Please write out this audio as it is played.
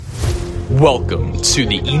Welcome to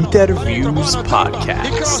the Interviews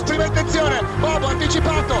Podcast. Prima attenzione, Bobo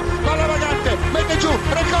anticipato, palla vagante, mette giù,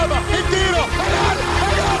 recova, il tiro,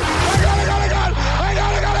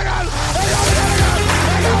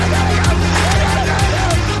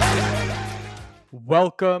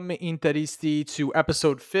 Welcome, Interisti, to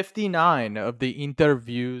episode 59 of the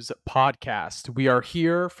Interviews Podcast. We are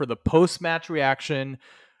here for the post-match reaction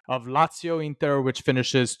of Lazio Inter, which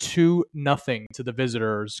finishes 2-0 to the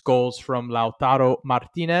visitors. Goals from Lautaro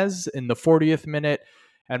Martinez in the 40th minute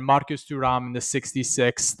and Marcus Thuram in the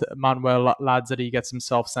 66th. Manuel Lazzari gets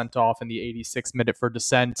himself sent off in the 86th minute for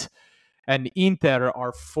dissent. And Inter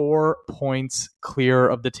are 4 points clear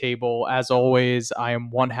of the table. As always, I am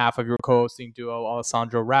one half of your co-hosting duo,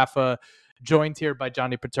 Alessandro Raffa, joined here by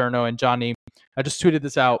Johnny Paterno. And Johnny, I just tweeted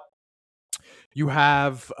this out. You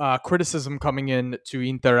have criticism coming in to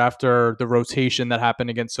Inter after the rotation that happened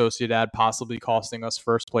against Sociedad, possibly costing us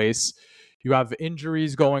first place. You have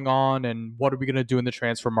injuries going on, and what are we going to do in the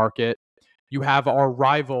transfer market? You have our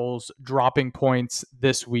rivals dropping points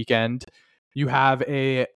this weekend. You have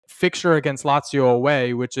a fixture against Lazio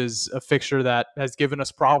away, which is a fixture that has given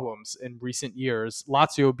us problems in recent years.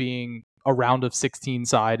 Lazio being a round of 16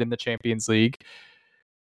 side in the Champions League.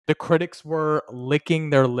 The critics were licking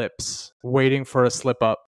their lips, waiting for a slip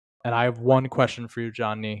up. And I have one question for you,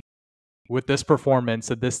 Johnny. With this performance,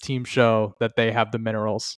 did this team show that they have the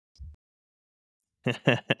minerals?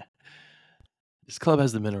 This club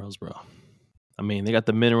has the minerals, bro. I mean, they got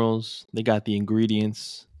the minerals, they got the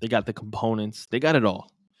ingredients, they got the components, they got it all.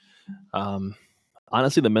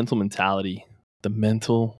 Honestly, the mental mentality, the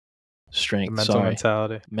mental strength.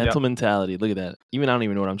 Mentality. Look at that. I don't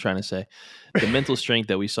even know what I'm trying to say. The mental strength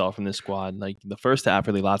that we saw from this squad. Like the first half,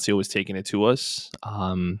 really, Lazio was taking it to us.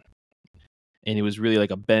 And it was really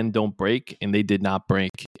like a bend, don't break. And they did not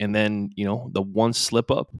break. And then, the one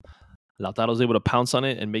slip up, Lautaro was able to pounce on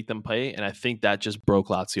it and make them pay. And I think that just broke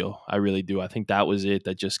Lazio. I really do. I think that was it.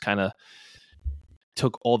 That just kind of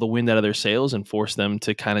took all the wind out of their sails and forced them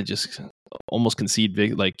to kind of just almost concede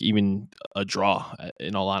like even a draw,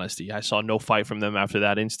 in all honesty. I saw no fight from them after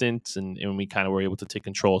that instance, and we kind of were able to take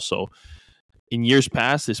control. So in years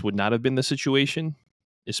past, this would not have been the situation,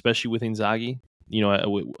 especially with Inzaghi,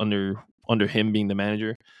 under him being the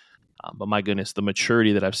manager. But my goodness, the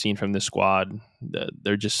maturity that I've seen from this squad,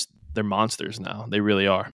 they're monsters now. They really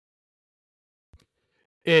are.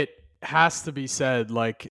 It has to be said,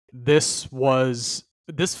 like, this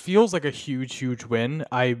feels like a huge win.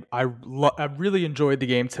 I really enjoyed the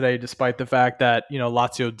game today, despite the fact that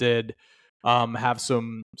Lazio did have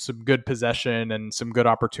some good possession and some good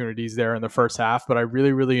opportunities there in the first half. But I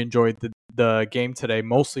really enjoyed the game today,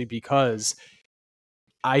 mostly because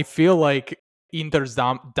I feel like Inter's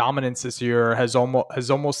dominance this year has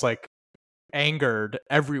almost like angered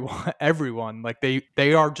everyone. Like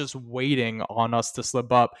they are just waiting on us to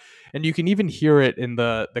slip up, and you can even hear it in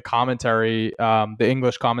the commentary, the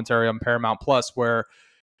English commentary on Paramount Plus, where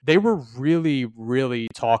they were really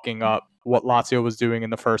talking up what Lazio was doing in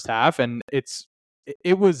the first half, and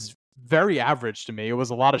it was very average to me. It was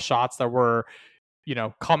a lot of shots that were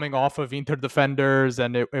coming off of Inter defenders,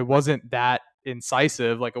 and it wasn't that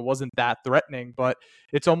incisive, like it wasn't that threatening, but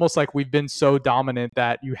it's almost like we've been so dominant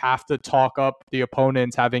that you have to talk up the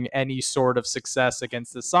opponents having any sort of success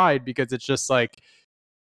against the side, because it's just like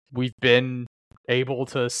we've been able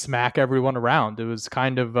to smack everyone around. It was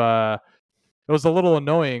kind of it was a little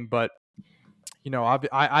annoying, but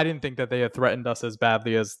I didn't think that they had threatened us as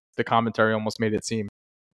badly as the commentary almost made it seem.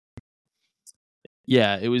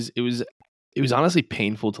 Yeah, it was honestly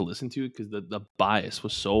painful to listen to, because the bias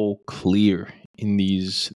was so clear in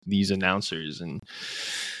these announcers, and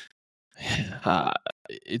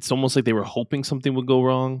it's almost like they were hoping something would go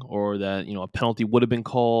wrong, or that a penalty would have been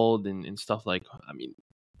called and stuff. Like, I mean,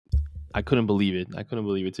 I couldn't believe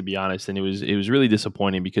it, to be honest, and it was really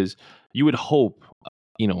disappointing, because you would hope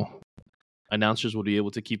announcers would be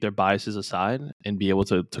able to keep their biases aside and be able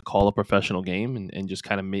to call a professional game and just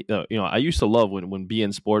kind of make, I used to love when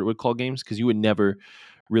BN Sport would call games, because you would never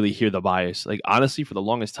really hear the bias. Like, honestly, for the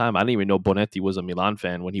longest time, I didn't even know Bonetti was a Milan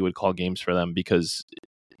fan when he would call games for them, because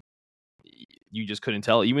you just couldn't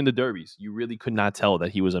tell. Even the derbies, you really could not tell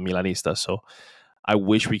that he was a Milanista. So I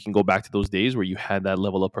wish we can go back to those days where you had that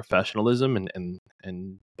level of professionalism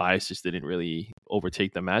and bias just didn't really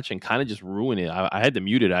overtake the match and kind of just ruin it. I had to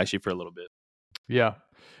mute it actually for a little bit. Yeah.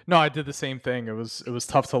 No, I did the same thing. It was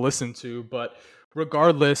tough to listen to, but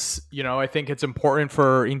regardless, I think it's important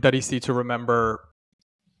for Interisti to remember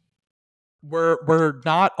we're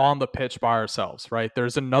not on the pitch by ourselves, right?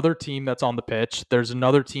 There's another team that's on the pitch. There's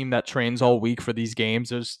another team that trains all week for these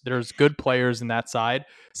games. There's good players in that side.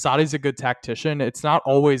 Sadi's a good tactician. It's not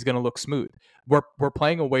always going to look smooth. We're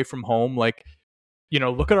playing away from home. Like,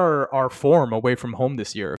 look at our form away from home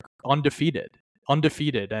this year. Undefeated.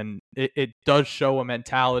 And it does show a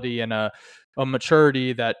mentality and a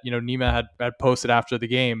maturity that, Nima had posted after the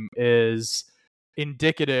game is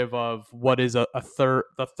indicative of what is the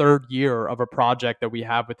third year of a project that we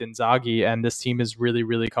have with Inzaghi, and this team is really,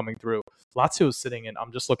 really coming through. Lazio is sitting in,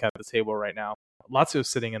 I'm just looking at the table right now. Lazio is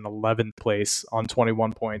sitting in 11th place on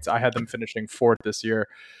 21 points. I had them finishing 4th this year.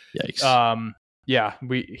 Yikes. Yeah,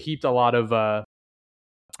 we heaped a lot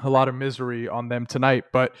of misery on them tonight,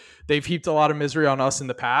 but they've heaped a lot of misery on us in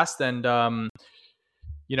the past, and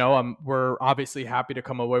we're obviously happy to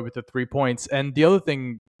come away with the 3 points. And the other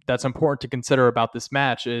thing that's important to consider about this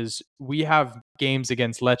match is we have games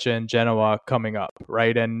against Lecce and Genoa coming up,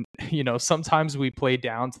 right? And, sometimes we play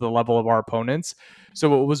down to the level of our opponents.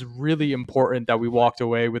 So it was really important that we walked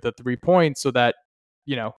away with the 3 points so that,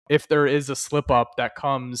 if there is a slip up that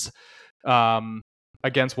comes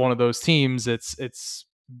against one of those teams, it's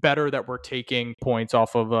better that we're taking points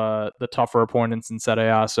off of the tougher opponents in Serie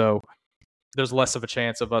A. So there's less of a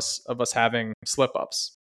chance of us having slip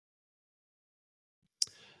ups.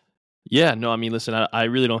 Yeah, no, I mean, listen, I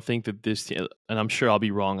really don't think that this team, and I'm sure I'll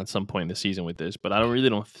be wrong at some point in the season with this, but I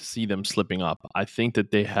don't see them slipping up. I think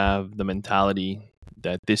that they have the mentality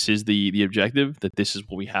that this is the objective, that this is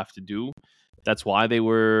what we have to do. That's why they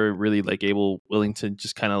were really willing to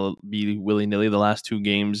just kind of be willy-nilly the last 2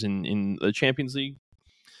 games in the Champions League,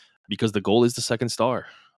 because the goal is the second star.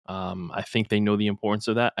 I think they know the importance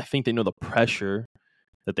of that. I think they know the pressure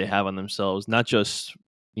that they have on themselves, not just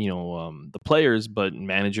the players, but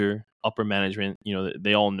manager, upper management.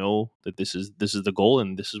 They all know that this is the goal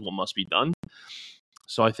and this is what must be done.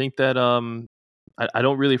 So I think that I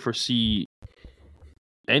don't really foresee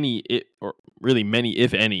many,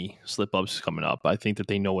 if any, slip ups coming up. I think that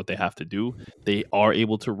they know what they have to do. They are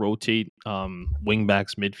able to rotate wing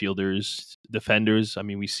backs, midfielders, defenders. I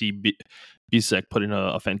mean, we see Bisek put in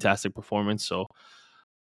a fantastic performance. So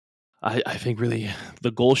I think really the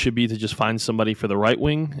goal should be to just find somebody for the right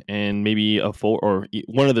wing, and maybe a or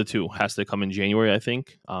one of the two has to come in January, I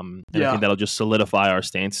think. I think that'll just solidify our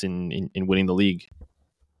stance in winning the league.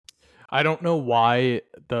 I don't know why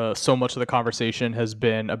so much of the conversation has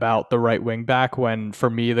been about the right wing back, when for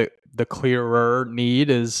me the clearer need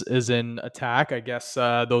is in attack. I guess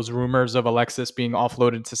those rumors of Alexis being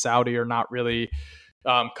offloaded to Saudi are not really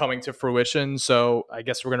coming to fruition. So I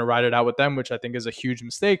guess we're going to ride it out with them, which I think is a huge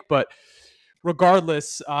mistake. But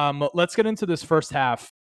regardless, let's get into this first half.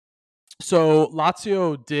 So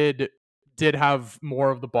Lazio did have more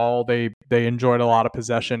of the ball. They enjoyed a lot of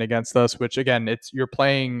possession against us, which again, you're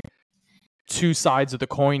playing two sides of the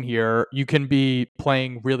coin here. You can be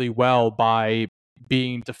playing really well by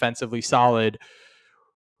being defensively solid.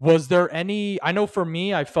 Was there I know for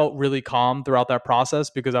me, I felt really calm throughout that process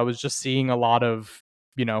because I was just seeing a lot of,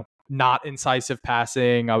 not incisive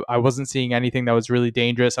passing. I wasn't seeing anything that was really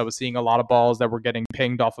dangerous. I was seeing a lot of balls that were getting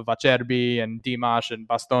pinged off of Acerbi and Dimash and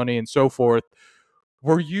Bastoni and so forth.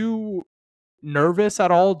 Were you nervous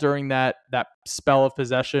at all during that spell of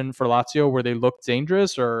possession for Lazio where they looked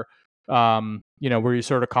dangerous, or, were you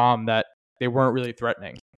sort of calm that they weren't really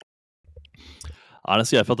threatening?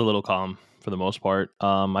 Honestly, I felt a little calm for the most part.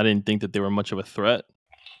 I didn't think that they were much of a threat.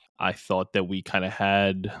 I thought that we kind of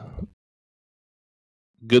had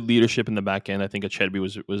good leadership in the back end. I think Acerbi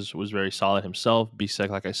was very solid himself.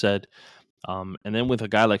 Bisek, like I said. And then with a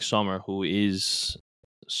guy like Sommer, who is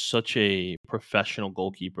such a professional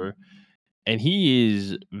goalkeeper, and he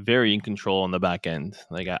is very in control on the back end.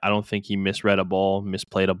 Like, I don't think he misplayed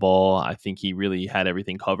a ball. I think he really had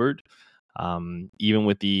everything covered. Even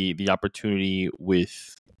with the opportunity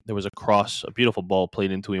there was a beautiful ball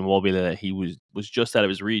played into Immobile that he was just out of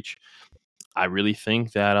his reach. I really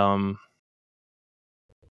think that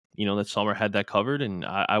that Sommer had that covered, and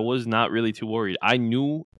I was not really too worried. I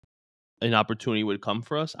knew an opportunity would come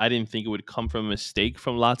for us. I didn't think it would come from a mistake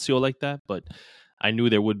from Lazio like that, but I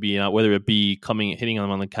knew there would be, whether it be hitting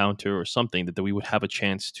them on the counter or something, that we would have a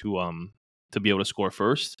chance to be able to score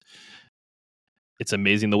first. It's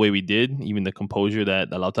amazing the way we did, even the composure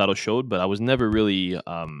that Lautaro showed, but I was never really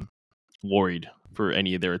worried for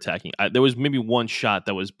any of their attacking. There was maybe one shot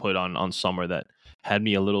that was put on Sommer that had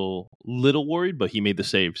me a little worried, but he made the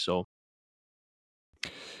save. So,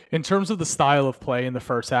 in terms of the style of play in the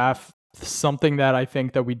first half, something that I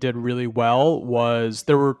think that we did really well was,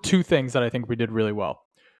 there were two things that I think we did really well.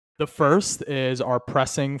 The first is our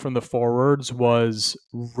pressing from the forwards was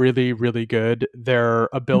really, really good. Their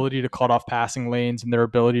ability to cut off passing lanes and their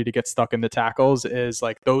ability to get stuck in the tackles is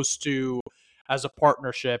like those two as a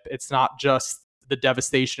partnership. It's not just the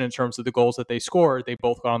devastation in terms of the goals that they scored. They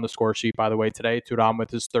both got on the score sheet, by the way, today. Thuram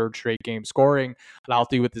with his third straight game scoring,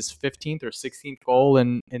 Lauti with his 15th or 16th goal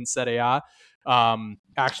in Serie A.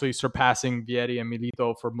 Actually surpassing Vieri and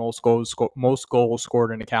Milito for most goals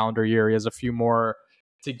scored in a calendar year. He has a few more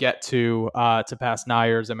to get to pass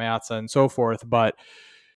Nyers and Meazza and so forth. But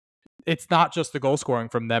it's not just the goal scoring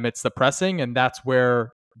from them, it's the pressing, and that's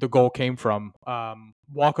where the goal came from.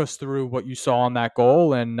 Walk us through what you saw on that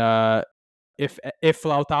goal, and if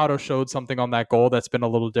Lautaro showed something on that goal that's been a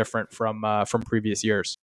little different from previous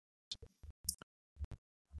years.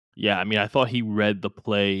 Yeah, I mean, I thought he read the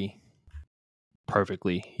play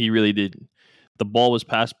perfectly. He really did. The ball was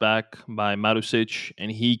passed back by Marusic,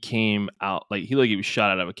 and he came out like he was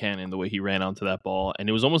shot out of a cannon the way he ran onto that ball, and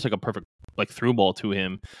it was almost like a perfect through ball to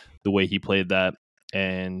him the way he played that.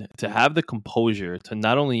 And to have the composure to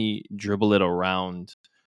not only dribble it around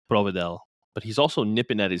Provedel, but he's also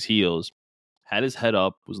nipping at his heels, had his head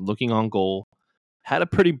up, was looking on goal, had a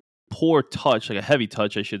pretty poor touch, like a heavy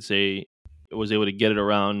touch, I should say, was able to get it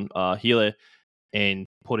around Gile and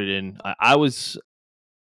put it in. I was,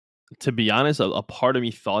 to be honest, a part of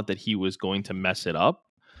me thought that he was going to mess it up.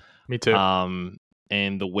 Me too.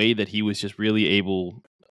 And the way that he was just really able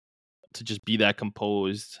to just be that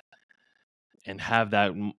composed and have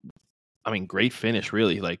that, I mean, great finish,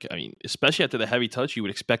 really. Like, I mean, especially after the heavy touch, you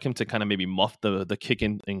would expect him to kind of maybe muff the kick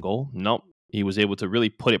in goal. Nope. He was able to really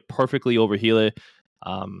put it perfectly over Gile.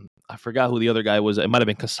 I forgot who the other guy was. It might have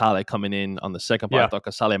been Casale coming in on the second part. Yeah. I thought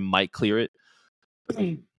Casale might clear it.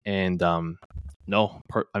 And no,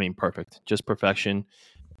 perfect. Just perfection.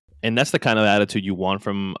 And that's the kind of attitude you want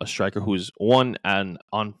from a striker who's, one, and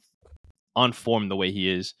on form the way he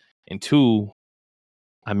is, and two,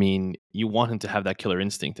 I mean, you want him to have that killer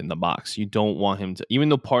instinct in the box. You don't want him to, even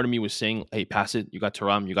though part of me was saying, hey, pass it. You got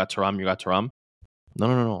Thuram.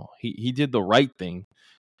 No. He did the right thing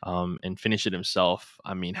and finished it himself.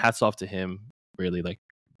 I mean, hats off to him. Really, like,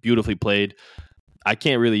 beautifully played. I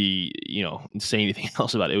can't really, say anything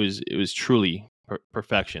else about it. It was truly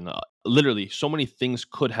perfection. Literally, so many things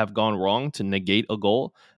could have gone wrong to negate a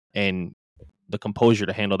goal, and the composure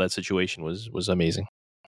to handle that situation was amazing.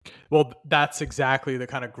 Well, that's exactly the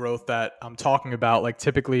kind of growth that I'm talking about. Like,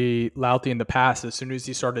 typically Lauti in the past, as soon as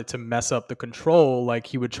he started to mess up the control, like,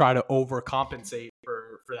 he would try to overcompensate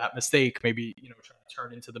for that mistake. Maybe, try to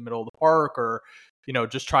turn into the middle of the park, or,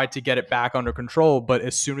 just try to get it back under control. But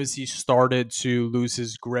as soon as he started to lose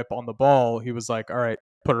his grip on the ball, he was like, all right,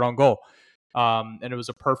 put it on goal. And it was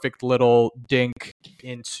a perfect little dink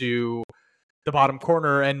into the bottom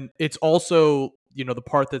corner. And it's also, the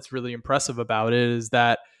part that's really impressive about it is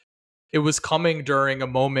that it was coming during a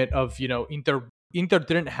moment of, Inter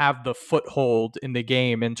didn't have the foothold in the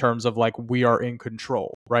game in terms of like, we are in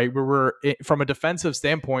control, right? We were, from a defensive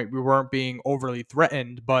standpoint, we weren't being overly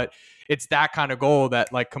threatened, but it's that kind of goal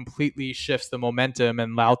that like completely shifts the momentum.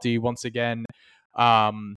 And Lauti once again,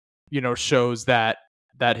 shows that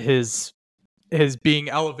his being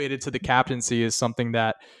elevated to the captaincy is something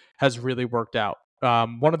that has really worked out.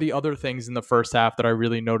 One of the other things in the first half that I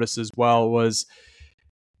really noticed as well was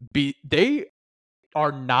they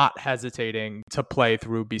are not hesitating to play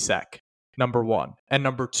through Bisek, number one. And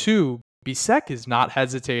number two, Bisek is not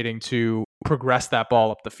hesitating to progress that ball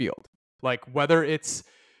up the field. Like, whether it's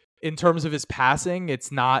in terms of his passing, it's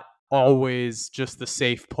not always just the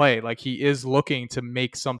safe play. Like, he is looking to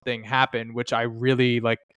make something happen, which I really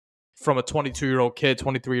like. From a 22-year-old kid,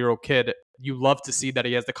 23-year-old kid, you love to see that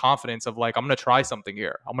he has the confidence of like, I'm going to try something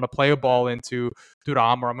here. I'm going to play a ball into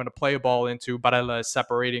Thuram, or I'm going to play a ball into Barella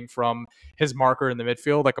separating from his marker in the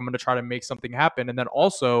midfield. Like, I'm going to try to make something happen. And then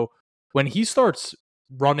also, when he starts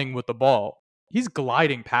running with the ball, he's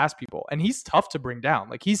gliding past people, and he's tough to bring down.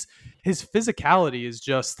 Like, his physicality is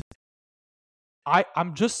just,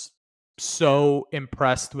 I'm just so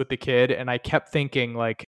impressed with the kid. And I kept thinking,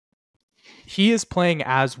 like, he is playing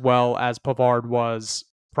as well as Pavard was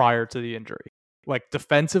prior to the injury. Like,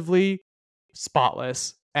 defensively,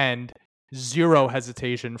 spotless, and zero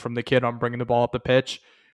hesitation from the kid on bringing the ball up the pitch.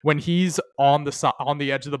 When he's on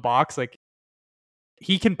the edge of the box, like,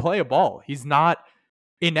 he can play a ball. He's not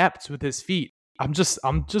inept with his feet. I'm just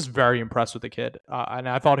very impressed with the kid, and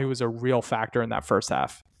I thought he was a real factor in that first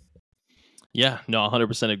half. Yeah, no,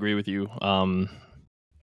 100% agree with you.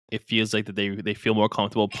 It feels like that they feel more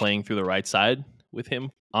comfortable playing through the right side with him.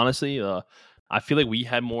 Honestly, I feel like we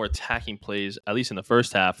had more attacking plays, at least in the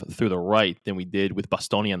first half, through the right than we did with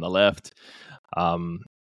Bastoni on the left.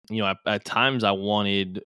 at times I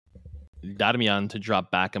wanted Darmian to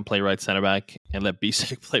drop back and play right center back and let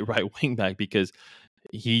Bisek play right wing back, because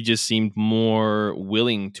he just seemed more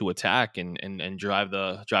willing to attack and drive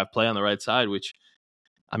play on the right side, which,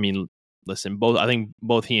 I mean, listen, I think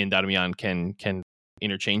both he and Darmian can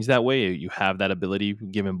interchange that way. You have that ability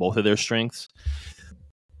given both of their strengths.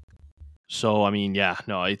 So, I mean,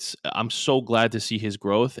 I'm so glad to see his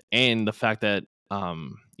growth and the fact that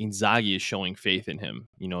Inzaghi is showing faith in him.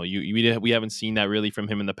 We haven't seen that really from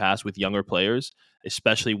him in the past with younger players,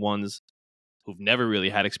 especially ones who've never really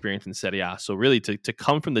had experience in Serie A. So really to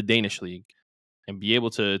come from the Danish league and be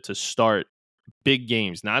able to start big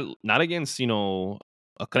games, not against,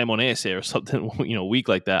 a Cremonese or something, weak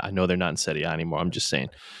like that. I know they're not in Serie A anymore. I'm just saying,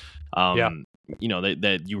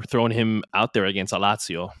 that you were throwing him out there against a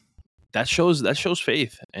Lazio. That shows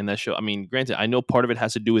faith. And I mean, granted, I know part of it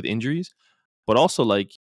has to do with injuries, but also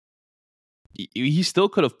like he still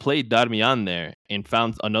could have played Darmian there and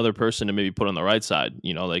found another person to maybe put on the right side.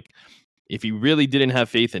 Like if he really didn't have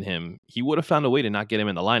faith in him, he would have found a way to not get him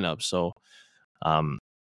in the lineup. So I'm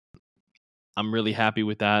really happy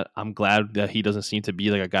with that. I'm glad that he doesn't seem to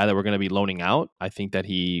be like a guy that we're going to be loaning out. I think that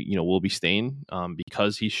he, will be staying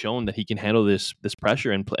because he's shown that he can handle this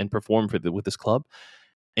pressure and perform with this club.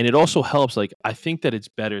 And it also helps. Like, I think that it's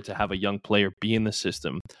better to have a young player be in the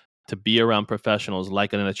system, to be around professionals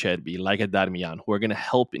like an Acerbi, like a Darmian, who are going to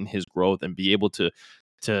help in his growth and be able to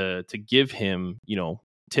give him,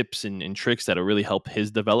 tips and tricks that'll really help his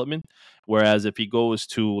development. Whereas if he goes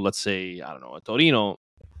to, let's say, I don't know, a Torino,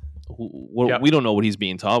 we don't know what he's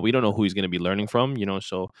being taught. We don't know who he's going to be learning from,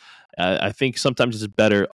 So I think sometimes it's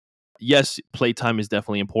better. Yes, playtime is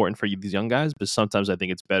definitely important for these young guys, but sometimes I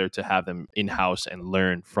think it's better to have them in-house and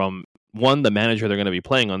learn from, one, the manager they're going to be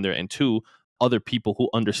playing under, and two, other people who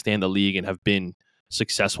understand the league and have been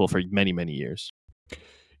successful for many, many years.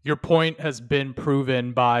 Your point has been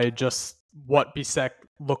proven by just what Bisek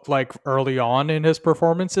looked like early on in his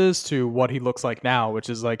performances to what he looks like now, which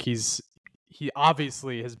is like he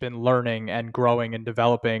obviously has been learning and growing and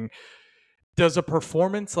developing. Does a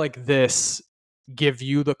performance like this give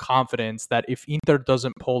you the confidence that if Inter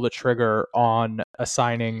doesn't pull the trigger on a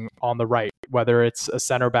signing on the right, whether it's a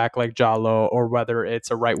center back like Giallo or whether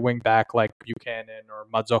it's a right wing back like Buchanan or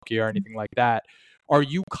Mazzocchi or anything like that, are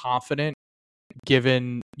you confident,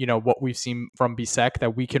 given what we've seen from Bisek,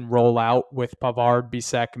 that we can roll out with Pavard,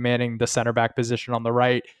 Bisek manning the center back position on the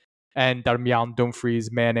right and Darmian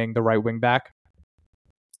Dumfries manning the right wing back?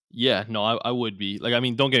 Yeah, no, I would be. Like, I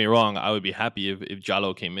mean, don't get me wrong, I would be happy if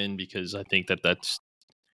Giallo came in, because I think that's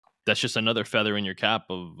just another feather in your cap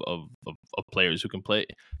of players who can play.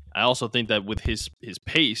 I also think that with his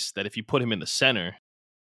pace, that if you put him in the center,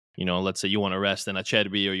 let's say you want to rest an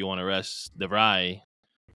Acerbi or you want to rest De Vrij,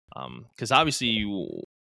 because obviously,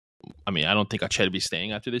 I mean, I don't think Acerbi's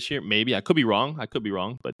staying after this year. Maybe I could be wrong,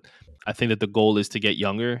 but I think that the goal is to get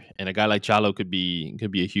younger, and a guy like Giallo could be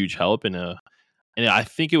a huge help and I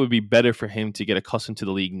think it would be better for him to get accustomed to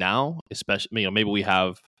the league now, especially, maybe we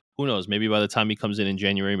have, who knows, maybe by the time he comes in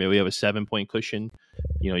January, maybe we have a 7-point cushion.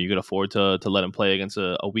 You can afford to let him play against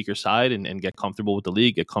a weaker side and get comfortable with the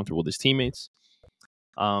league, get comfortable with his teammates.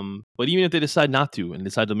 But even if they decide not to and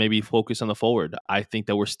decide to maybe focus on the forward, I think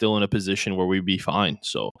that we're still in a position where we'd be fine.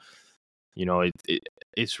 So,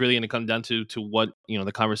 it's really going to come down to what,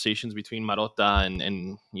 the conversations between Marotta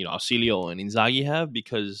and Auxilio and Inzaghi have,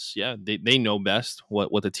 because they know best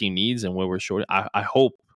what the team needs and where we're short. I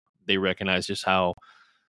hope they recognize just how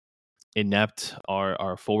inept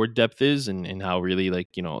our forward depth is and how really, like,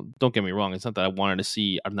 don't get me wrong, it's not that I wanted to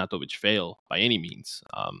see Arnautovic fail by any means,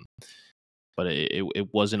 but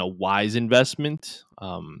it wasn't a wise investment,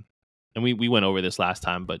 and we went over this last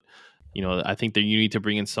time, but I think that you need to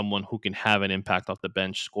bring in someone who can have an impact off the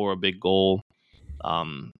bench, score a big goal,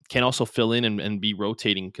 can also fill in and be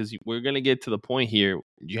rotating, because we're going to get to the point here.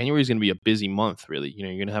 January is going to be a busy month, really. You're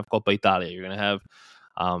going to have Coppa Italia, you're going to have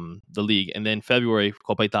the league, and then February,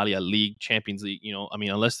 Coppa Italia, League, Champions League. I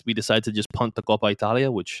mean, unless we decide to just punt the Coppa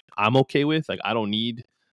Italia, which I'm okay with. Like, I don't need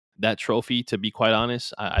that trophy, to be quite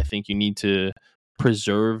honest. I think you need to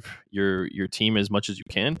preserve your team as much as you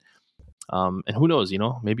can. And who knows,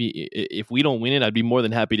 maybe if we don't win it, I'd be more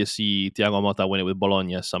than happy to see Thiago Motta win it with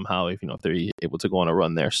Bologna somehow, if they're able to go on a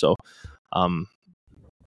run there. So, but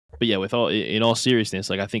yeah, in all seriousness,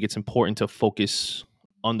 like, I think it's important to focus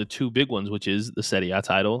on the two big ones, which is the Serie A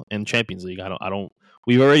title and Champions League.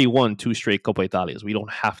 We've already won 2 straight Coppa Italias. We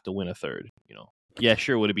don't have to win a third, Yeah,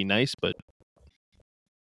 sure, would it be nice, but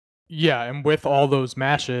Yeah, and with all those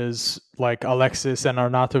matches, like Alexis and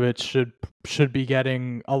Arnautovic should be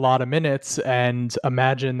getting a lot of minutes. And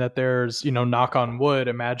imagine that there's, knock on wood,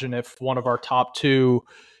 imagine if one of our top two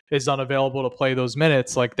is unavailable to play those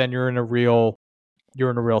minutes, like then you're in a real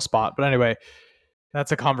spot. But anyway,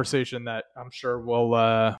 that's a conversation that I'm sure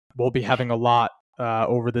we'll be having a lot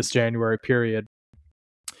over this January period.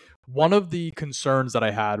 One of the concerns that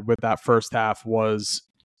I had with that first half was,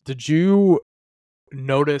 did you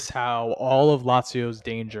notice how all of Lazio's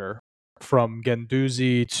danger, from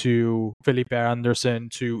Guendouzi to Felipe Anderson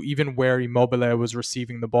to even where Immobile was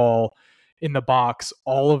receiving the ball in the box,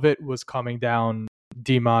 all of it was coming down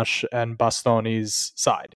Dimash and Bastoni's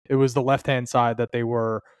side. It was the left-hand side that they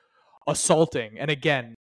were assaulting. And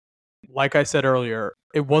again, like I said earlier,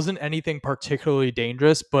 it wasn't anything particularly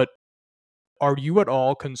dangerous, but are you at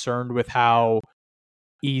all concerned with how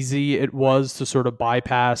easy it was to sort of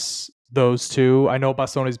bypass those two? I know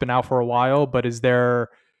Bastoni's been out for a while, but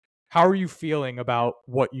how are you feeling about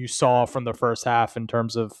what you saw from the first half in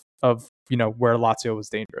terms of where Lazio was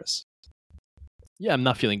dangerous? Yeah, I'm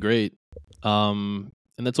not feeling great. And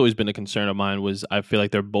that's always been a concern of mine. Was I feel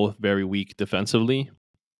like they're both very weak defensively.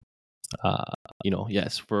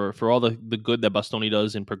 Yes, for all the good that Bastoni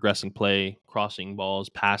does in progressing play, crossing balls,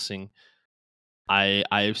 passing,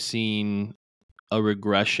 I've seen a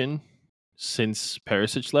regression since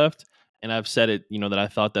Perisic left, and I've said it, that I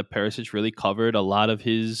thought that Perisic really covered a lot of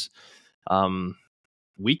his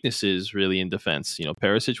weaknesses really in defense.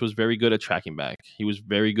 Perisic was very good at tracking back. He was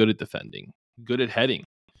very good at defending, good at heading.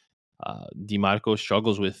 Di Marco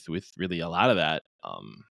struggles with really a lot of that.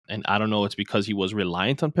 And I don't know, it's because he was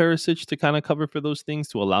reliant on Perisic to kind of cover for those things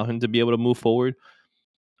to allow him to be able to move forward,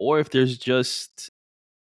 or if there's just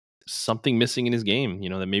something missing in his game,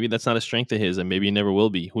 that maybe that's not a strength of his and maybe it never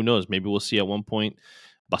will be. Who knows? Maybe we'll see at one point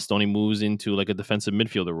Bastoni moves into like a defensive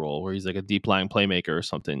midfielder role where he's like a deep lying playmaker or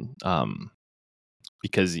something.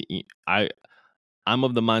 Because I'm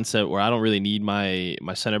of the mindset where I don't really need my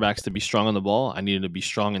center backs to be strong on the ball. I need them to be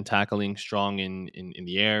strong in tackling, strong in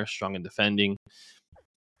the air, strong in defending.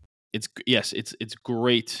 It's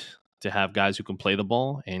great to have guys who can play the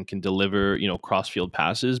ball and can deliver, cross field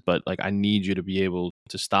passes, but like I need you to be able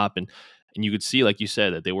to stop and you could see, like you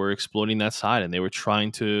said, that they were exploiting that side and they were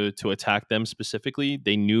trying to attack them specifically.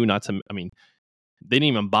 They knew not to. I mean, they didn't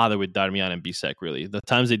even bother with Darmian and Bisek really. The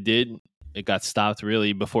times they did, it got stopped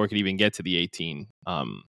really before it could even get to the 18.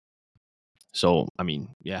 So I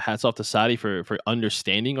mean, yeah, hats off to Sadi for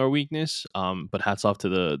understanding our weakness. But hats off to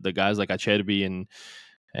the guys like Acerbi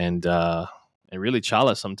and really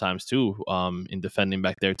Chala sometimes too, in defending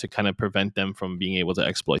back there to kind of prevent them from being able to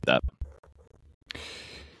exploit that.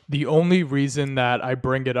 The only reason that I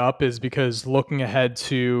bring it up is because looking ahead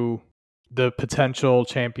to the potential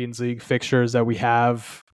Champions League fixtures that we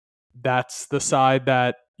have, that's the side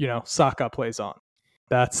that, Saka plays on.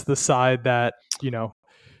 That's the side that,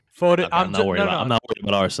 Foden. I'm not worried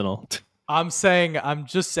about Arsenal. I'm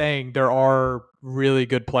just saying there are really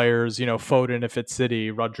good players, Foden if it's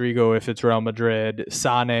City, Rodrigo if it's Real Madrid,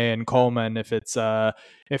 Sane and Coleman if it's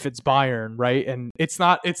Bayern, right? And it's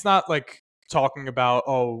not like talking about,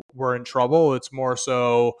 oh, we're in trouble. It's more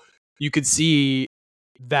so you could see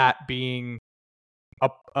that being a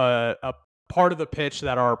part of the pitch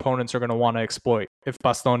that our opponents are going to want to exploit if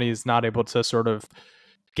Bastoni is not able to sort of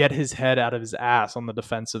get his head out of his ass on the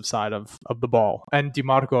defensive side of the ball. And Di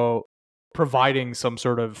Marco providing some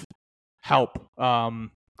sort of help,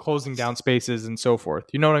 closing down spaces and so forth.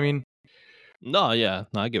 You know what I mean? No, yeah.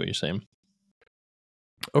 No, I get what you're saying.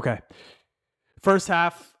 Okay. First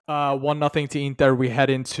half, 1-0 to Inter. We head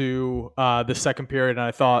into the second period, and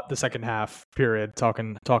I thought the second half period,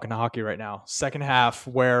 talking hockey right now, second half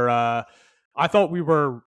where I thought we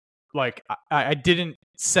were like, I didn't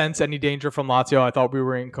sense any danger from Lazio. I thought we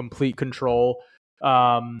were in complete control.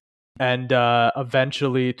 And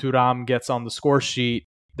eventually Thuram gets on the score sheet.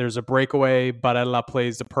 There's a breakaway. Barella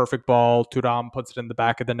plays the perfect ball. Thuram puts it in the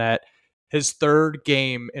back of the net. His third Serie A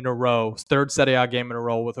game in a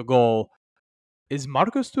row with a goal. Is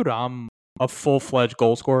Marcus Thuram a full-fledged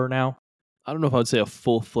goal scorer now? I don't know if I would say a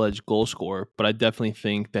full-fledged goal scorer, but I definitely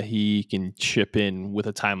think that he can chip in with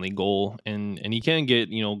a timely goal and he can get,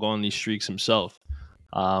 go on these streaks himself.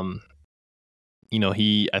 I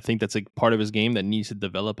think that's a part of his game that needs to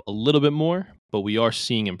develop a little bit more, but we are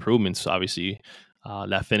seeing improvements. Obviously,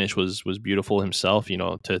 that finish was beautiful himself.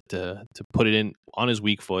 To put it in on his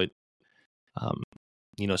weak foot.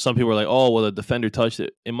 Some people are like, "Oh, well, the defender touched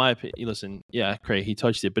it." In my opinion, listen, yeah, Craig, he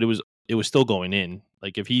touched it, but it was still going in.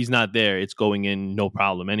 Like if he's not there, it's going in, no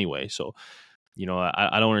problem anyway. So,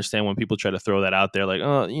 I don't understand when people try to throw that out there, like,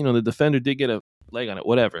 oh, the defender did get a leg on it,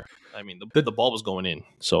 whatever. I mean, the ball was going in.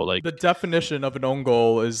 So like the definition of an own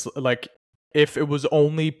goal is like if it was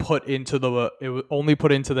only put into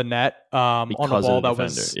the net on a ball that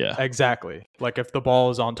was exactly like if the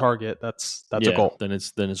ball is on target, that's a goal. Then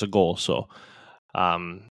it's a goal. So,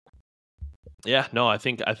 I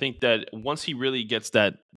think that once he really gets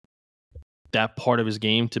that part of his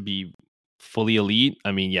game to be fully elite,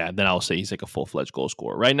 I mean, then I'll say he's like a full-fledged goal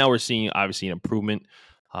scorer. Right now, we're seeing obviously an improvement.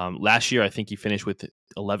 Last year, I think he finished with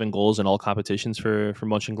 11 goals in all competitions for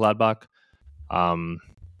Mönchengladbach.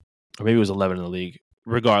 Or maybe it was 11 in the league.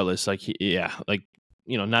 Regardless, like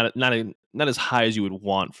not as high as you would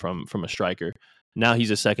want from a striker. Now he's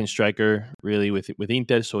a second striker, really, with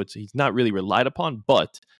Inter, so he's not really relied upon,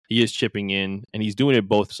 but he is chipping in, and he's doing it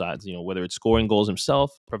both sides. Whether it's scoring goals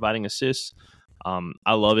himself, providing assists.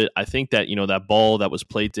 I love it. I think that that ball that was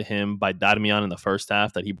played to him by Darmian in the first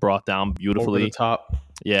half that he brought down beautifully over the top.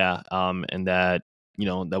 Yeah, and that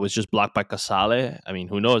that was just blocked by Casale. I mean,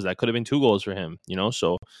 who knows? That could have been 2 goals for him.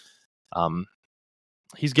 So.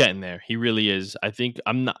 He's getting there. He really is. I think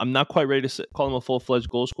I'm not quite ready to call him a full-fledged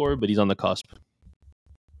goal scorer, but he's on the cusp.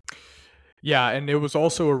 Yeah, and it was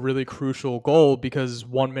also a really crucial goal because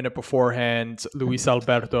 1 minute beforehand, Luis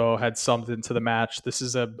Alberto had subbed into the match. This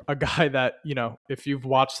is a guy that, if you've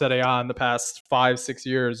watched Serie A in the past 5-6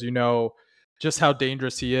 years, just how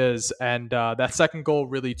dangerous he is. And that second goal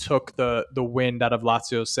really took the wind out of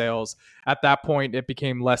Lazio's sails. At that point, it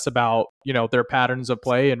became less about, their patterns of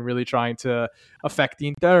play and really trying to affect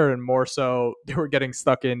Inter, and more so they were getting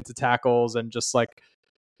stuck into tackles and just like,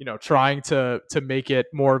 trying to make it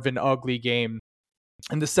more of an ugly game.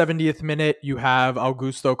 In the 70th minute, you have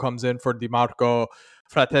Augusto comes in for Di Marco.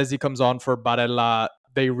 Fratesi comes on for Barella.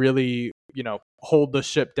 They really, hold the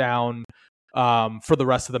ship down for the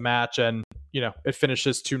rest of the match, and it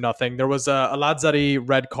finishes 2-0. There was a Lazzari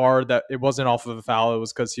red card that it wasn't off of a foul. It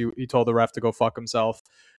was because he told the ref to go fuck himself,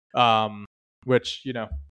 which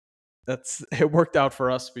it worked out for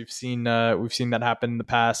us. We've seen that happen in the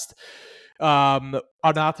past.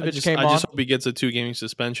 Arnautovic came on. I just hope he gets a 2-game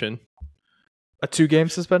suspension. A 2-game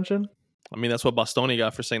suspension? I mean, that's what Bastoni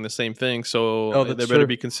got for saying the same thing. So there better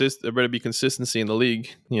be There better be consistency in the league.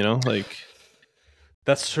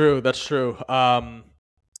 That's true. That's true.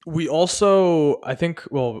 We also, I think,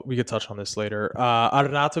 we could touch on this later.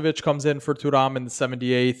 Arnautovic comes in for Thuram in the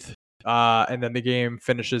 78th, and then the game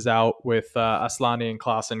finishes out with Aslani and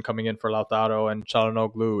Klaassen coming in for Lautaro and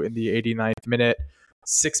Çalhanoğlu in the 89th minute.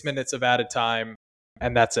 6 minutes of added time,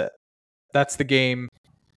 and that's it. That's the game.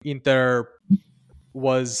 Inter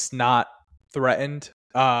was not threatened,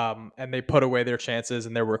 and they put away their chances,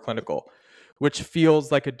 and they were clinical, which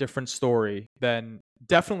feels like definitely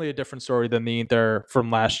a different story than the Inter from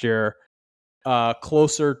last year.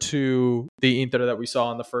 Closer to the Inter that we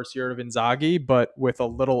saw in the first year of Inzaghi, but with a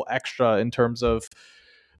little extra in terms of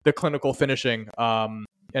the clinical finishing, and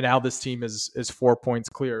now this team is 4 points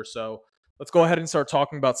clear. So let's go ahead and start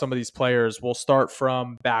talking about some of these players. We'll start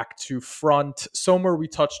from back to front. Sommer, we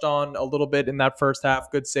touched on a little bit in that first half.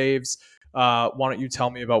 Good saves. Why don't you tell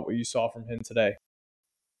me about what you saw from him today?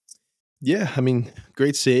 Yeah, I mean,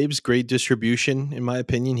 great saves, great distribution, in my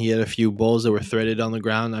opinion. He had a few balls that were threaded on the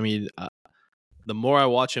ground. I mean, the more I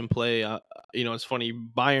watch him play, it's funny.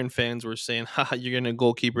 Bayern fans were saying, "Ha, you're getting a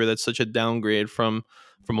goalkeeper that's such a downgrade from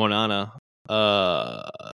Onana."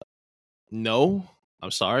 No,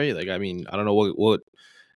 I'm sorry. Like, I mean, I don't know what.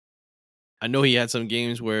 I know he had some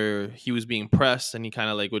games where he was being pressed and he kind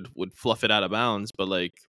of like would fluff it out of bounds, but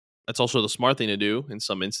like that's also the smart thing to do in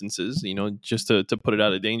some instances, just to put it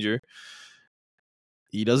out of danger.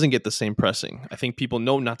 He doesn't get the same pressing. I think people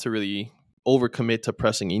know not to really overcommit to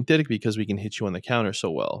pressing Inter because we can hit you on the counter so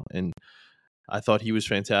well. And I thought he was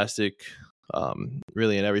fantastic,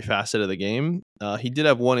 really in every facet of the game. He did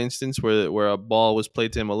have one instance where a ball was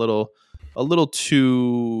played to him a little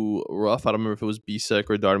too rough. I don't remember if it was Bisek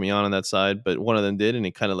or Darmian on that side, but one of them did, and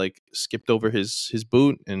it kind of like skipped over his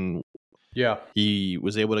boot, and he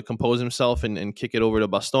was able to compose himself and kick it over to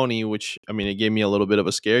Bastoni, which, I mean, it gave me a little bit of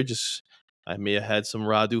a scare. Just I may have had some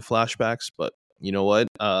Radu flashbacks, but you know what?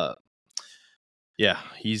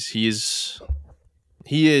 He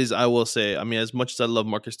is. I will say. I mean, as much as I love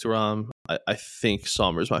Marcus Thuram, I think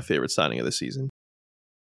Sommer is my favorite signing of the season.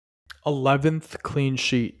 11th clean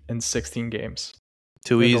sheet in 16 games.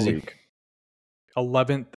 Too easy.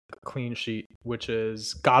 11th clean sheet, which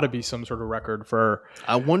is got to be some sort of record for.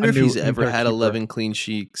 I wonder if he's ever had 11 clean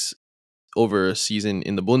sheets over a season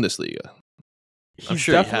in the Bundesliga. I'm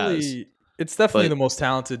sure he has. It's definitely the most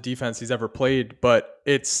talented defense he's ever played, but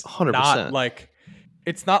it's 100%. Not like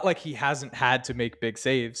it's not like he hasn't had to make big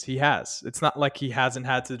saves. He has. It's not like he hasn't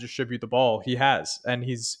had to distribute the ball. He has, and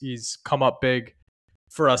he's come up big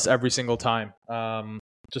for us every single time.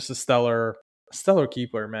 Just a stellar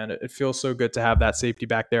keeper, man. It feels so good to have that safety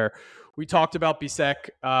back there. We talked about Bisek.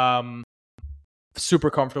 Super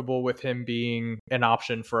comfortable with him being an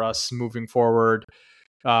option for us moving forward.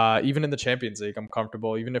 Even in the Champions League, I'm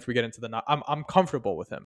comfortable. Even if we get into I'm comfortable with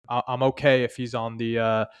him. I'm okay if he's on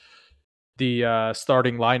the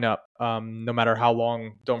starting lineup, no matter how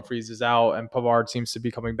long Dumfries is out, and Pavard seems to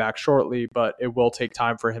be coming back shortly, but it will take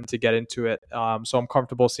time for him to get into it. So I'm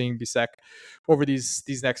comfortable seeing Bisek over these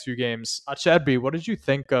next few games. Acerbi, what did you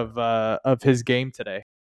think of his game today?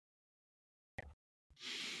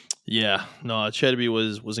 Yeah, no, Acerbi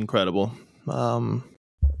was incredible. Our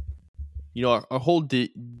whole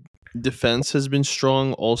defense has been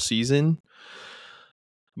strong all season,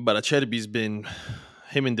 but Acerbi's been,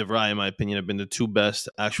 him and De Vrij, in my opinion, have been the two best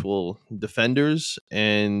actual defenders.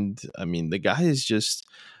 And I mean, the guy is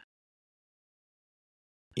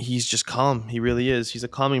he's just calm. He really is. He's a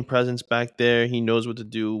calming presence back there. He knows what to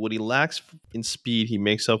do. What he lacks in speed, he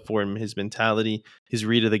makes up for in his mentality, his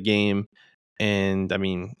read of the game. And I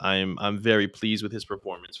mean, I'm very pleased with his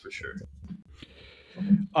performance for sure.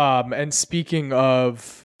 And speaking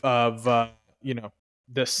of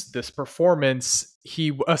this performance,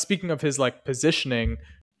 he speaking of his like positioning,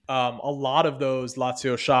 a lot of those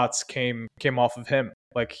Lazio shots came off of him.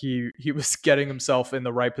 Like he was getting himself in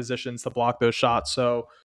the right positions to block those shots. So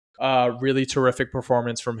really terrific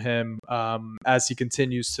performance from him as he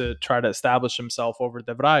continues to try to establish himself over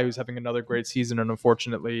De Vrij, who's having another great season and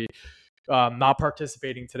unfortunately not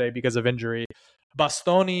participating today because of injury.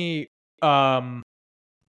 Bastoni,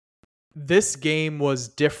 this game was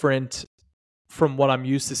different from what I'm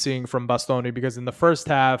used to seeing from Bastoni because in the first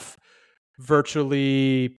half,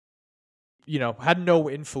 virtually, had no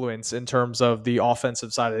influence in terms of the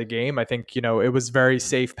offensive side of the game. I think, it was very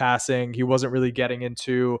safe passing. He wasn't really getting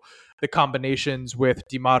into the combinations with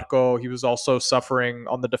DiMarco. He was also suffering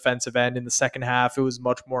on the defensive end in the second half. It was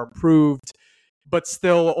much more improved, but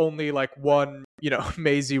still only like one,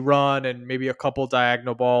 mazy run and maybe a couple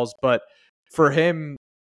diagonal balls. But for him,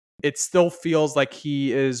 it still feels like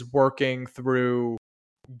he is working through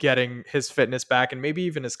getting his fitness back and maybe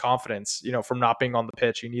even his confidence, from not being on the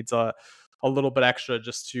pitch. He needs a little bit extra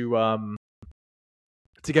just to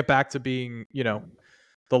get back to being,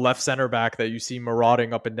 the left center back that you see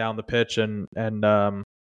marauding up and down the pitch and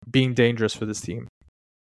being dangerous for this team.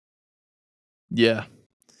 Yeah.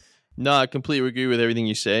 No, I completely agree with everything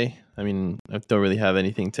you say. I mean, I don't really have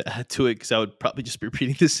anything to add to it because I would probably just be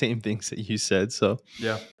repeating the same things that you said. So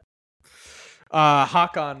yeah.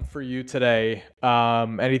 Hakan, for you today,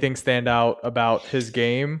 anything stand out about his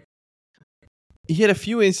game? He had a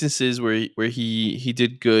few instances where he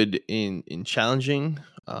did good in challenging,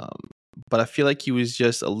 but I feel like he was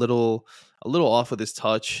just a little off with his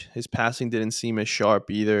touch. His passing didn't seem as sharp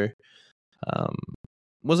either.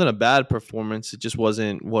 Wasn't a bad performance. It just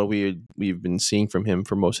wasn't what we've been seeing from him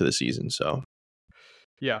for most of the season. So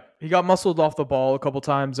yeah, he got muscled off the ball a couple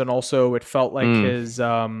times, and also it felt like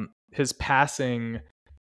his passing,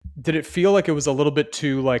 did it feel like it was a little bit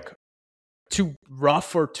too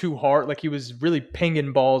rough or too hard? Like he was really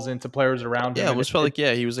pinging balls into players around him. Yeah, it almost felt like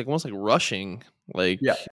he was like almost like rushing. Like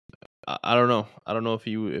yeah. I don't know. I don't know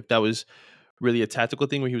if that was really a tactical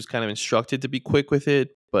thing where he was kind of instructed to be quick with it,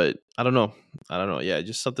 but I don't know. Yeah,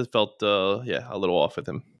 just something felt a little off with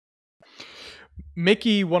him.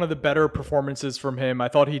 Mickey, one of the better performances from him. I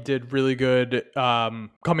thought he did really good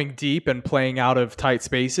coming deep and playing out of tight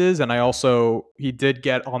spaces. And he did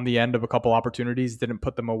get on the end of a couple opportunities, didn't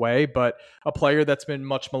put them away. But a player that's been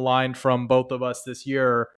much maligned from both of us this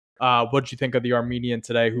year. What did you think of the Armenian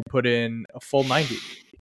today who put in a full 90?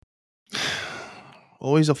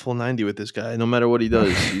 Always a full 90 with this guy. No matter what he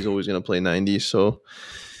does, he's always going to play 90. So,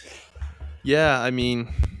 yeah, I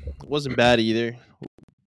mean, it wasn't bad either.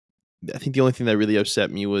 I think the only thing that really upset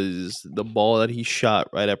me was the ball that he shot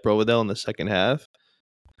right at Provedel in the second half.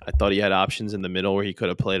 I thought he had options in the middle where he could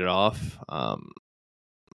have played it off. I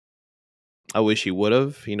wish he would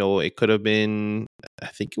have. It could have been, I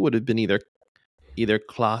think it would have been either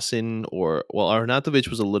Klaassen or Arnautovic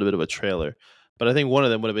was a little bit of a trailer. But I think one of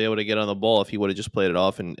them would have been able to get on the ball if he would have just played it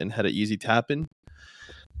off and had an easy tap in.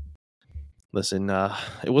 Listen,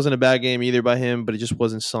 it wasn't a bad game either by him, but it just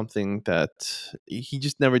wasn't something that he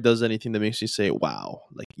just never does anything that makes you say, wow,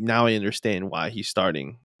 like now I understand why he's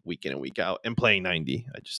starting week in and week out and playing 90.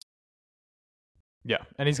 Yeah,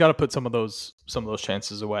 and he's got to put some of those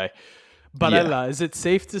chances away. Barella, is it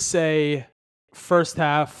safe to say First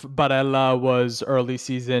half, Barella was early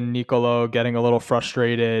season Nicolo getting a little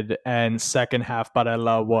frustrated, and second half,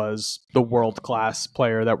 Barella was the world-class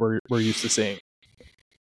player that we're used to seeing.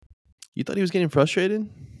 You thought he was getting frustrated?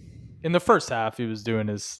 In the first half, he was doing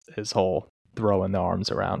his whole throwing the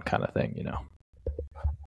arms around kind of thing,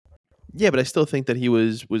 Yeah, but I still think that he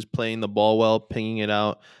was playing the ball well, pinging it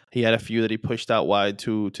out. He had a few that he pushed out wide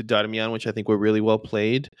to Darmian, which I think were really well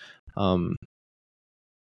played.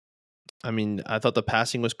 I mean, I thought the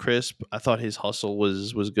passing was crisp. I thought his hustle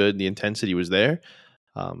was good. The intensity was there.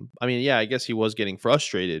 I mean, yeah, I guess he was getting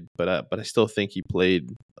frustrated, but I still think he played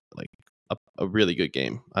like a really good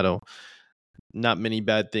game. Not many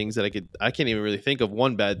bad things that I can't even really think of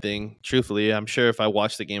one bad thing. Truthfully, I'm sure if I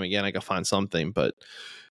watch the game again, I could find something, but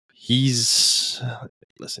he's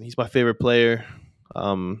my favorite player.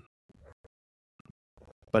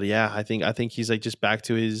 But yeah, I think he's like just back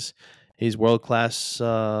to his world-class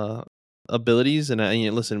abilities. And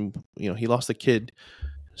listen, he lost a kid,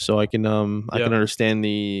 so I can understand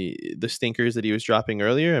the stinkers that he was dropping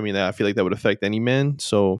earlier. I mean, I feel like that would affect any man.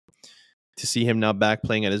 So to see him now back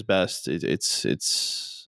playing at his best,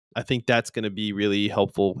 it's I think that's going to be really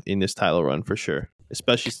helpful in this title run for sure,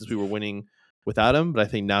 especially since we were winning without him. But I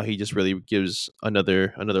think now he just really gives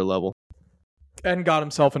another level. And got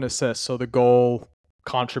himself an assist, so the goal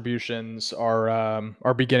contributions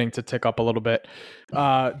are beginning to tick up a little bit.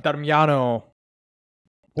 Darmiano,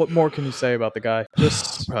 what more can you say about the guy?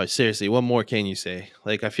 Just probably seriously, what more can you say?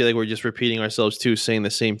 Like, I feel like we're just repeating ourselves too, saying the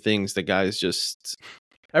same things. The guy's just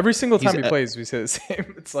every single time he plays, we say the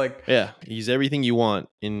same. It's like, yeah, he's everything you want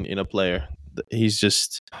in a player. He's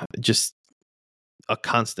just a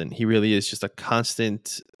constant. He really is just a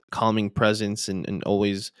constant calming presence, and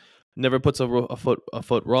always never puts a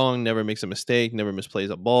foot wrong, never makes a mistake, never misplays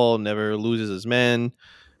a ball, never loses his man.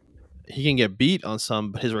 He can get beat on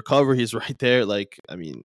some, but his recovery is right there. Like, I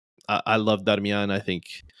mean, I love Darmian.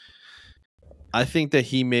 I think that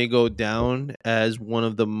he may go down as one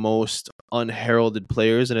of the most unheralded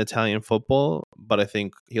players in Italian football, but I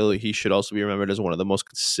think he should also be remembered as one of the most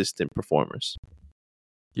consistent performers.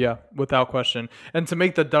 Yeah, without question. And to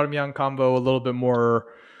make the Darmian combo a little bit more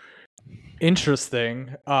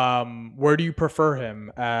interesting, where do you prefer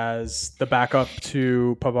him, as the backup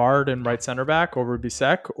to Pavard and right center back over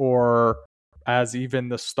Bisek, or as even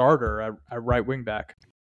the starter at right wing back?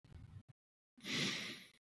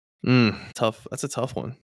 Tough. That's a tough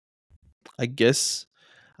one. I guess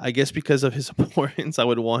because of his importance, I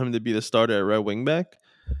would want him to be the starter at right wing back.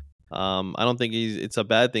 I don't think it's a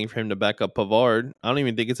bad thing for him to back up Pavard. I don't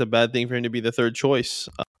even think it's a bad thing for him to be the third choice.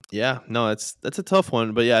 That's a tough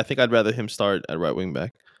one. But yeah, I think I'd rather him start at right wing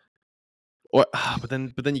back. Or but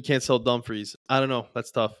then you can't sell Dumfries. I don't know.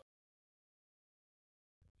 That's tough.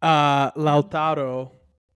 Lautaro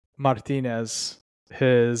Martinez,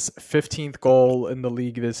 his 15th goal in the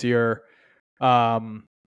league this year.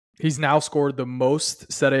 He's now scored the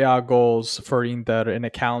most Serie A goals for Inter in a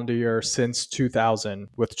calendar year since 2000,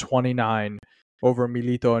 with 29, over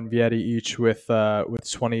Milito and Vieri each with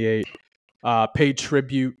 28. Paid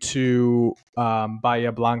tribute to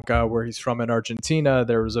Bahia Blanca, where he's from in Argentina.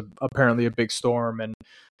 There was apparently a big storm and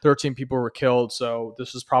 13 people were killed. So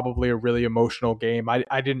this was probably a really emotional game.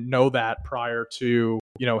 I didn't know that prior to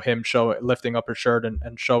him lifting up his shirt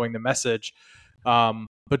and showing the message.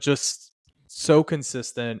 But just so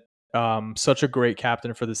consistent, such a great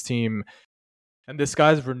captain for this team. And this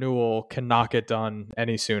guy's renewal cannot get done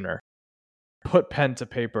any sooner. Put pen to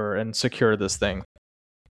paper and secure this thing.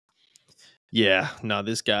 Yeah, no,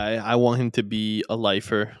 this guy, I want him to be a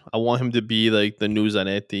lifer. I want him to be like the new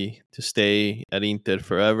Zanetti, to stay at Inter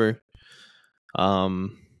forever.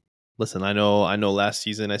 Listen, I know last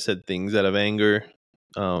season I said things out of anger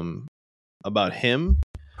about him,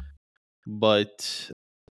 but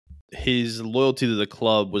his loyalty to the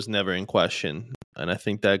club was never in question. And I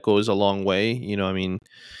think that goes a long way. I mean,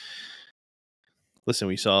 listen,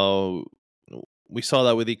 we saw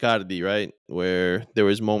that with Icardi, right? Where there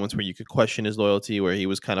was moments where you could question his loyalty, where he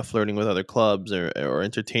was kind of flirting with other clubs or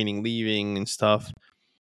entertaining leaving and stuff.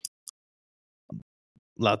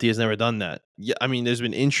 Lauti has never done that. Yeah, I mean, there's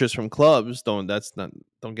been interest from clubs. Don't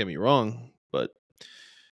get me wrong, but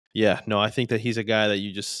yeah, no, I think that he's a guy that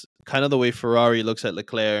you just kind of, the way Ferrari looks at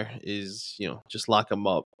Leclerc is, just lock him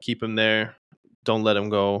up, keep him there, don't let him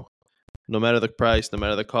go. No matter the price, no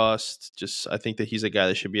matter the cost, I think that he's a guy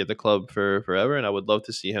that should be at the club for forever, and I would love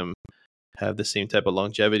to see him have the same type of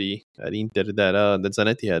longevity at Inter that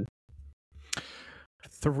Zanetti had.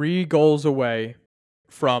 3 goals away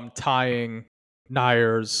from tying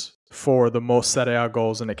Nyers for the most Serie A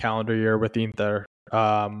goals in a calendar year with Inter.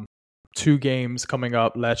 2 games coming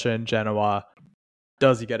up, Lecce and Genoa.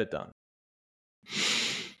 Does he get it done?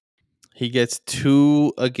 He gets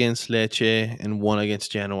 2 against Lecce and 1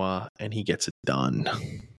 against Genoa, and he gets it done.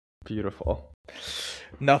 Beautiful.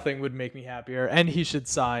 Nothing would make me happier. And he should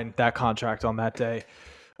sign that contract on that day.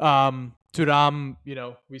 Thuram,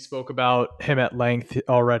 we spoke about him at length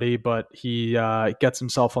already, but he gets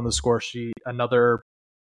himself on the score sheet.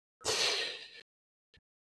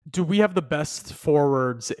 Do we have the best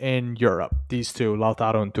forwards in Europe? These two,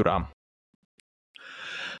 Lautaro and Thuram.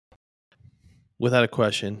 Without a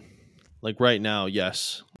question. Like right now,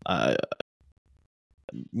 yes.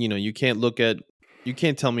 You can't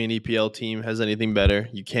tell me an EPL team has anything better.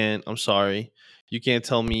 You can't. I'm sorry. You can't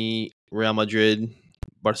tell me Real Madrid,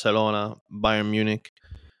 Barcelona, Bayern Munich.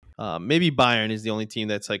 Maybe Bayern is the only team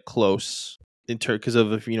that's like close because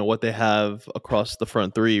of what they have across the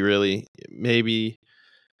front three. Really, maybe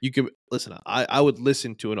you could listen. I would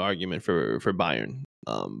listen to an argument for Bayern.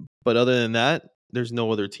 But other than that, there's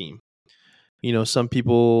no other team. Some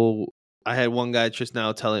people. I had one guy just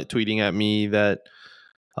now tweeting at me that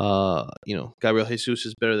Gabriel Jesus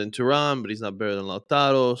is better than Thuram, but he's not better than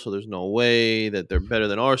Lautaro, so there's no way that they're better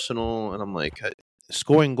than Arsenal. And I'm like,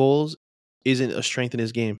 scoring goals isn't a strength in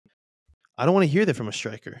his game. I don't want to hear that from a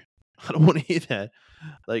striker. I don't want to hear that.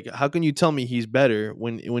 Like, how can you tell me he's better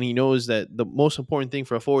when he knows that the most important thing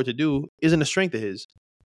for a forward to do isn't a strength of his?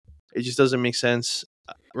 It just doesn't make sense.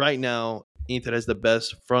 Right now, Inter has the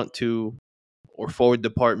best front two or forward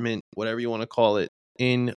department, whatever you want to call it,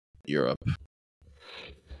 in Europe.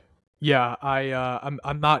 Yeah,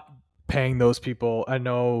 I'm not paying those people. I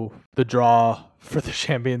know the draw for the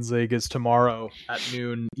Champions League is tomorrow at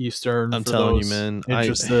noon Eastern. I'm telling you, man.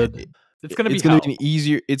 Interested. It's going to be an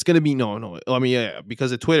easier. It's going to be no. I mean, yeah,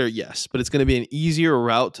 because of Twitter, yes, but it's going to be an easier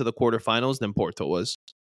route to the quarterfinals than Porto was.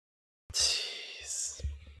 Jeez.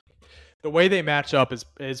 The way they match up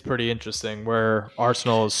is pretty interesting. Where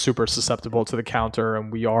Arsenal is super susceptible to the counter,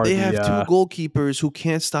 and we are. They have 2 goalkeepers who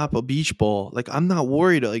can't stop a beach ball. Like, I'm not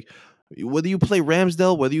worried. Like, whether you play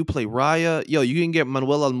Ramsdale, whether you play Raya, you can get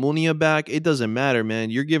Manuel Almunia back. It doesn't matter,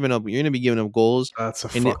 man. You're going to be giving up goals. That's a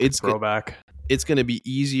fucking throwback. It's going to be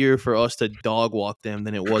easier for us to dog walk them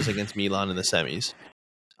than it was against Milan in the semis.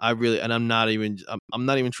 I'm not even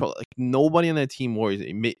trolling. Like, nobody on that team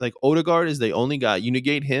worries. Like, Odegaard is the only guy. You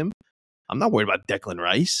negate him, I'm not worried about Declan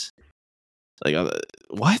Rice. Like,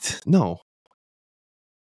 what? No.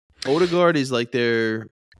 Odegaard is like their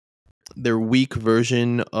weak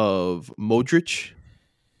version of Modric,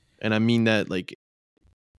 and I mean that, like,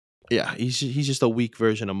 yeah, he's just a weak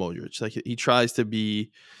version of Modric. Like, he tries to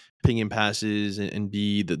be pinging passes and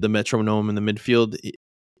be the metronome in the midfield.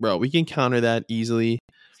 Bro, we can counter that easily.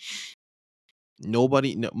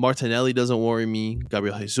 Martinelli doesn't worry me.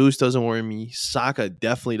 Gabriel Jesus doesn't worry me. Saka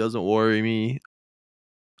definitely doesn't worry me.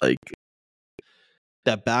 Like,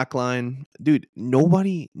 that back line, dude,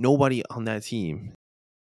 nobody on that team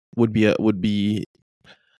would be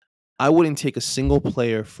I wouldn't take a single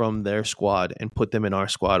player from their squad and put them in our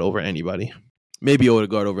squad over anybody. Maybe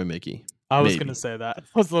Odegaard over Mickey. I was going to say that. I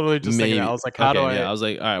was literally just thinking that. I was like, how do I... Yeah, I was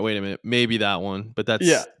like, all right, wait a minute. Maybe that one. But that's...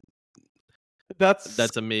 Yeah.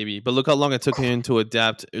 That's a maybe. But look how long it took him to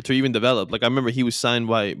adapt, to even develop. Like, I remember he was signed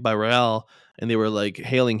by Real, and they were, like,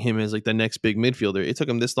 hailing him as, like, the next big midfielder. It took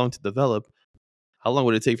him this long to develop. How long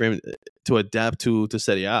would it take for him to adapt to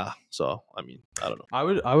Serie A? So, I mean, I don't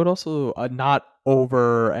know. I would also not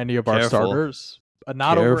over any of our starters.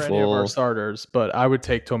 Over any of our starters, but I would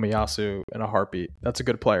take Tomiyasu in a heartbeat. That's a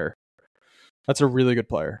good player. That's a really good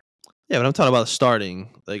player. Yeah, but I'm talking about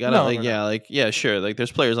starting. Like, I don't yeah, sure. Like,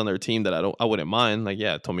 there's players on their team that I wouldn't mind. Like,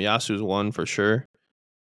 yeah, Tomiyasu's one for sure.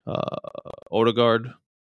 Odegaard.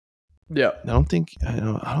 Yeah. I don't think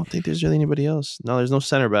there's really anybody else. No, there's no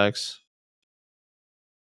center backs.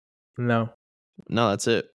 No, that's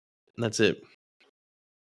it.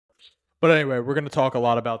 But anyway, we're going to talk a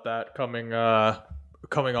lot about that coming on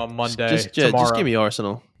Monday. Tomorrow. Just give me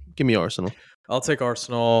Arsenal. I'll take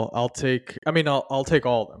Arsenal. I'll take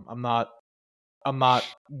all of them. I'm not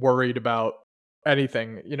worried about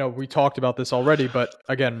anything. We talked about this already, but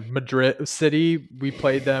again, Madrid City, we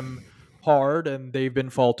played them hard and they've been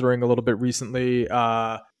faltering a little bit recently.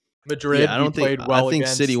 Madrid, I think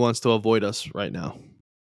City wants to avoid us right now.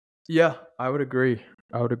 Yeah, I would agree.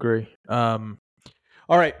 All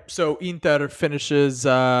right, so Inter finishes,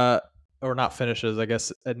 or not finishes, I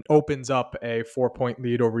guess, and opens up a 4-point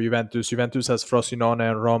lead over Juventus. Juventus has Frosinone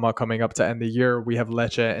and Roma coming up to end the year. We have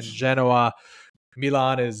Lecce and Genoa.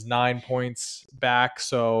 Milan is 9 points back,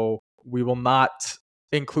 so we will not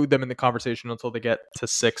include them in the conversation until they get to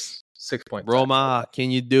 6 points. Roma, can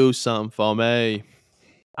you do something for me?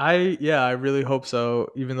 I really hope so,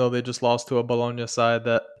 even though they just lost to a Bologna side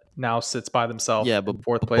that now sits by themselves in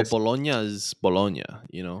fourth place. Bologna is Bologna,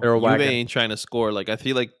 you know. They're a Juve wagon. ain't trying to score. Like I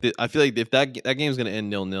feel like if that game's gonna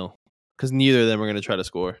end 0-0, because neither of them are gonna try to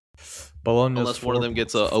score. Bologna's unless one of them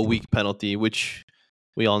gets a weak penalty, which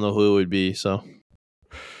we all know who it would be. So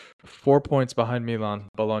 4 points behind Milan.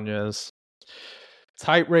 Bologna is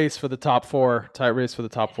tight race for the top four.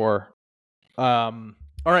 All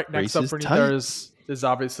right, next up for Inter is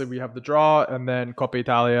obviously we have the draw, and then Coppa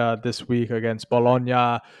Italia this week against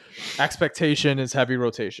Bologna. Expectation is heavy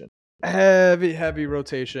rotation. Heavy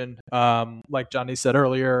rotation. Like Johnny said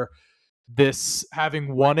earlier, this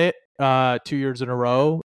having won it 2 years in a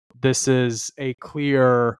row, this is a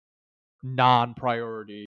clear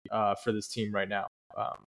non-priority for this team right now.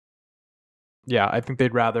 I think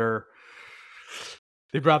they'd rather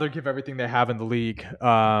give everything they have in the league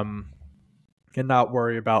and not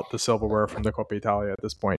worry about the silverware from the Coppa Italia at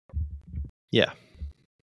this point. Yeah.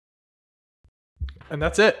 And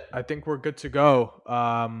that's it. I think we're good to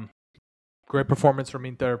go. Great performance from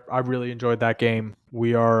Inter. I really enjoyed that game.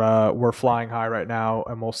 We're flying high right now,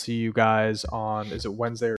 and we'll see you guys on, is it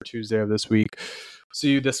Wednesday or Tuesday of this week?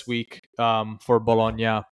 See you this week for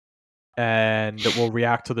Bologna, and we'll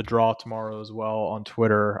react to the draw tomorrow as well on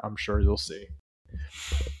Twitter. I'm sure you'll see.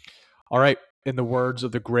 All right. In the words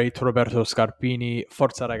of the great Roberto Scarpini,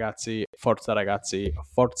 forza ragazzi, forza ragazzi,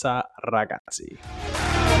 forza ragazzi.